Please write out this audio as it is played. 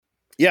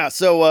Yeah,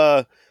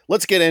 so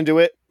let's get into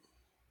it.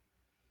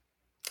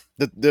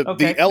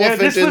 The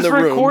elephant in the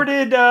room. This was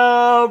recorded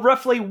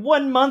roughly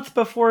 1 month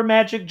before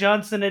Magic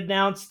Johnson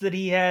announced that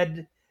he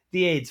had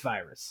the AIDS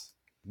virus.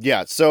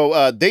 Yeah,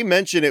 so they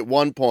mention at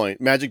one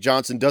point, Magic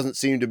Johnson doesn't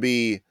seem to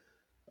be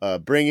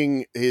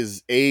bringing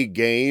his A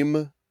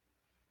game.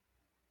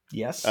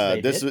 Yes,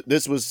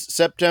 this was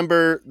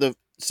September the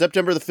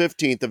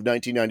 15th of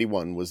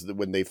 1991 was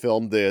when they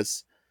filmed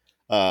this,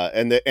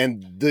 and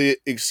the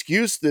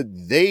excuse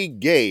that they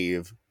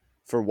gave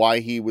for why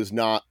he was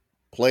not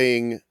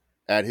playing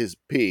at his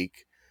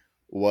peak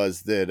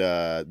was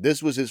that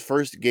this was his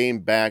first game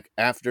back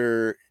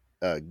after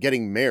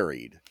getting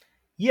married.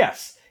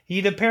 Yes,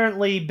 he'd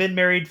apparently been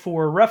married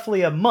for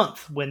roughly a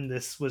month when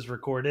this was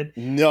recorded.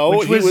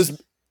 No,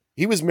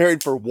 he was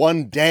married for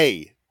 1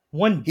 day.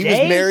 1 day? He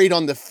was married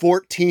on the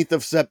 14th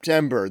of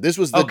September. This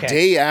was the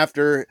day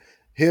after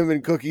him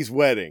and Cookie's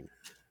wedding.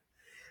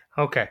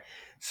 Okay.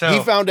 So he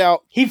found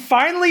out he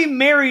finally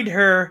married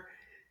her,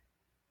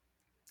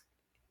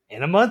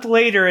 and a month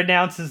later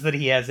announces that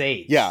he has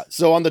AIDS. Yeah,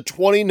 so on the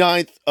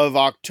 29th of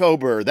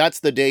October, that's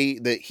the day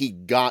that he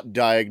got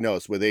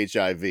diagnosed with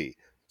HIV.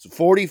 So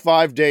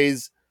 45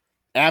 days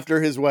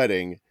after his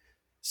wedding.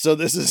 So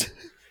this is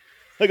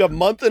like a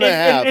month and a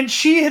half. And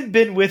she had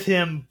been with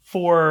him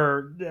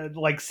for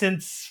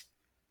since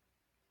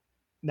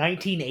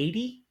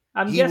 1980,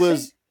 I'm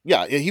guessing.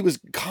 He was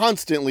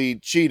constantly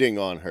cheating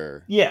on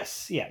her.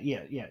 Yes, yeah.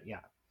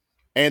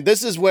 And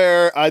this is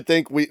where I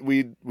think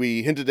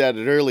we hinted at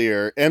it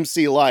earlier.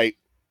 MC Light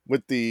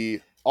with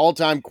the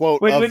all-time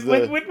quote when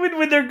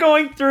they're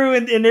going through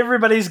and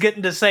everybody's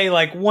getting to say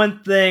like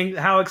one thing,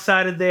 how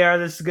excited they are,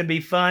 this is going to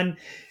be fun.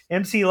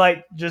 MC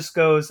Light just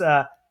goes,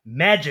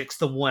 Magic's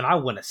the one I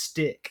want to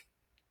stick.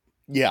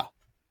 Yeah.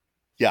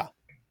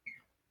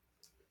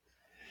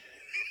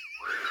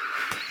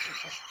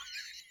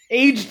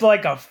 Aged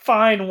like a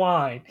fine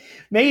wine.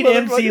 Made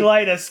MC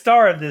Light a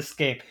star of this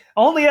game.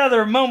 Only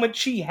other moment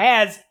she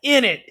has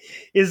in it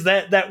is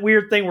that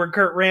weird thing where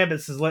Kurt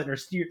Rambis is letting her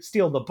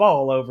steal the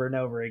ball over and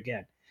over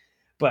again.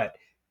 But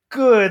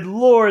good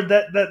Lord,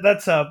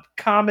 that's a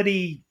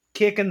comedy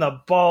kick in the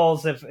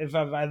balls if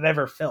I've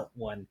ever felt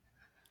one.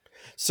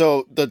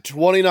 So the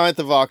 29th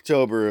of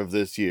October of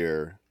this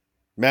year,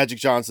 Magic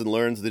Johnson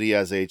learns that he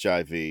has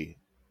HIV.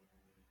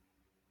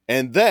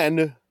 And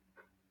then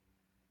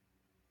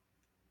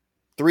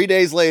 3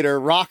 days later,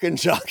 Rock and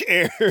Jock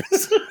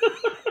airs.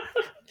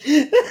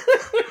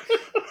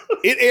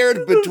 It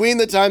aired between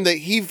the time that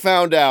he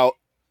found out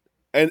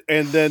and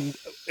then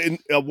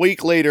a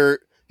week later,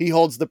 he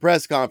holds the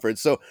press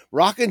conference. So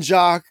Rock and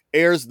Jock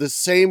airs the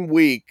same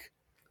week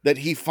that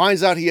he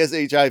finds out he has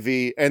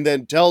HIV and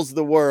then tells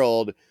the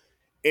world.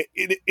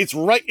 It's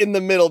right in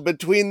the middle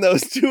between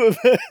those two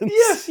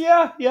events. Yes,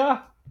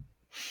 yeah.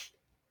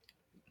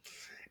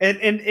 And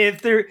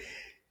if they're...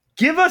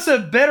 Give us a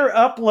better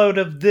upload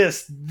of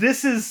this.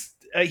 This is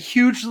a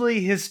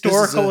hugely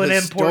historical and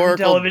important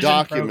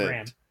television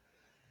program.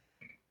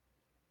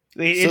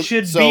 It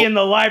should be in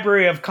the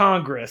Library of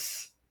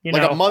Congress.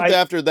 A month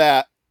after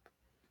that,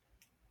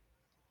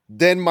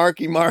 then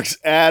Marky Mark's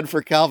ad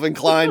for Calvin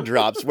Klein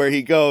drops where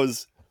he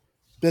goes,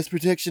 "Best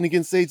protection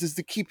against AIDS is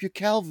to keep your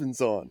Calvins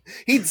on."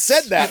 He'd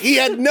said that. He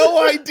had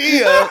no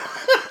idea.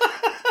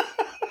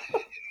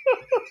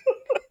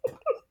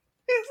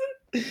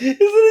 Isn't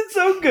it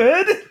so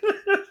good?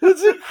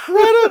 It's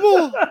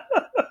incredible.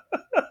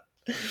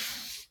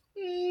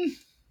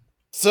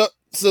 So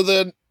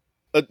then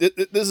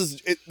this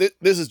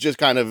is just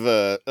kind of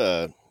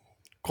a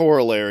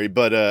corollary,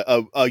 but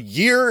 1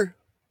 year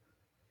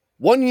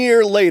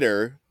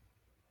later,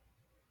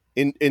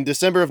 in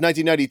December of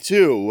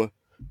 1992,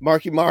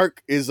 Marky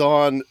Mark is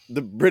on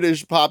the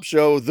British pop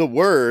show The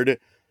Word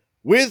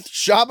with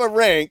Shabba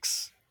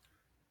Ranks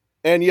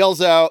and yells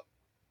out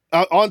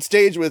on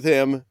stage with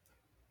him.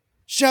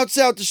 Shouts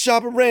out to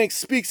Shabba Ranks,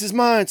 speaks his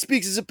mind,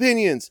 speaks his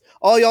opinions.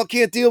 All y'all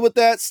can't deal with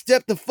that?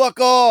 Step the fuck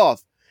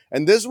off.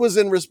 And this was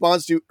in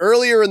response to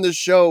earlier in the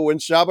show when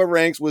Shabba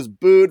Ranks was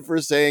booed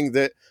for saying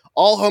that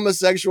all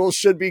homosexuals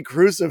should be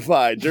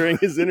crucified during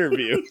his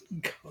interview.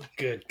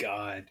 Good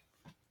God.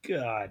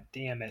 God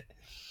damn it.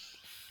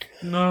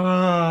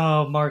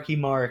 No, Marky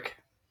Mark.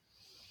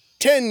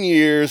 10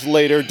 years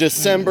later,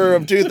 December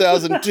of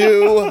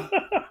 2002...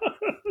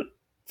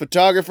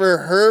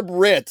 photographer Herb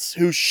Ritz,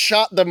 who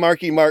shot the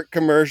Marky Mark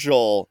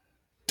commercial,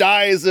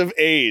 dies of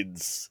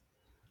AIDS.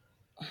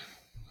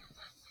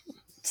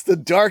 It's the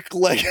dark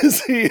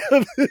legacy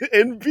of the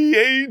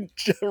NBA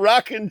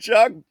Rock and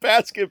Jock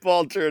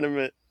basketball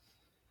tournament.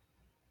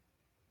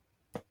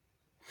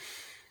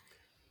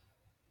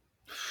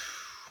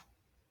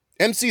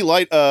 MC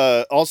Light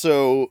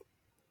also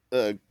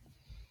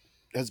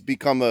has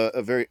become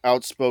a very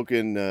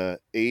outspoken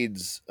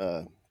AIDS,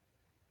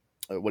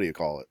 what do you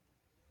call it?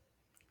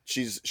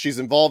 She's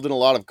involved in a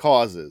lot of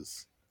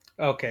causes.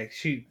 Okay,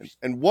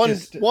 one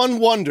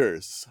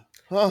wonders.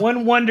 Huh?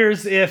 One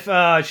wonders if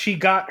she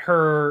got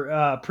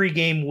her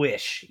pregame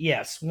wish.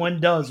 Yes, one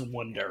does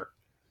wonder.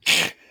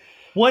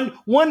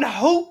 One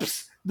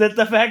hopes that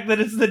the fact that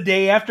it's the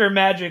day after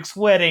Magic's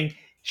wedding,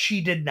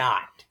 she did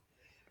not.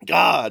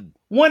 God.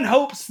 One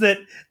hopes that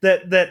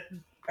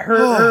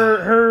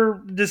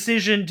her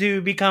decision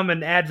to become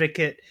an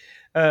advocate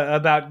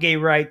about gay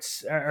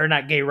rights, or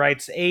not gay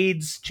rights,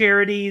 AIDS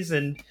charities,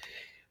 and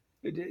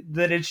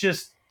that it's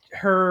just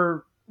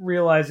her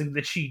realizing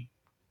that she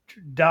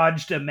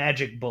dodged a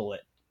magic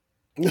bullet.